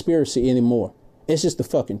fucking conspiracy anymore. It's just the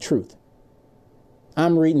fucking truth.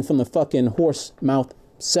 I'm reading from the fucking horse mouth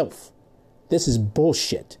self. This is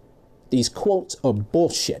bullshit. These quotes are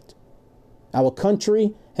bullshit. Our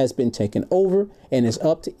country has been taken over, and it's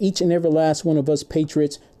up to each and every last one of us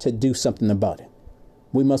patriots to do something about it.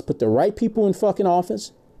 We must put the right people in fucking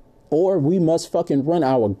office, or we must fucking run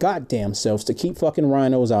our goddamn selves to keep fucking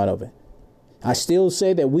rhinos out of it. I still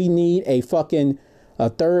say that we need a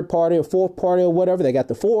third party or fourth party or whatever. They got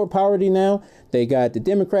the forward party now. They got the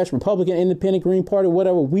Democrats, Republican, Independent, Green Party,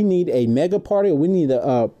 whatever. We need a mega party, or we need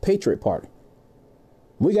a Patriot Party.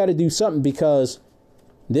 We got to do something, because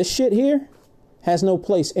this shit here has no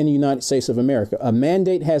place in the United States of America. A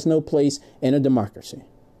mandate has no place in a democracy.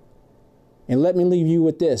 And let me leave you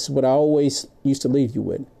with this, what I always used to leave you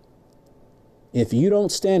with. If you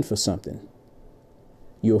don't stand for something,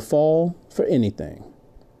 you'll fall for anything.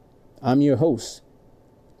 I'm your host,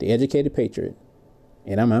 The Educated Patriot,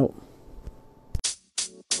 and I'm out.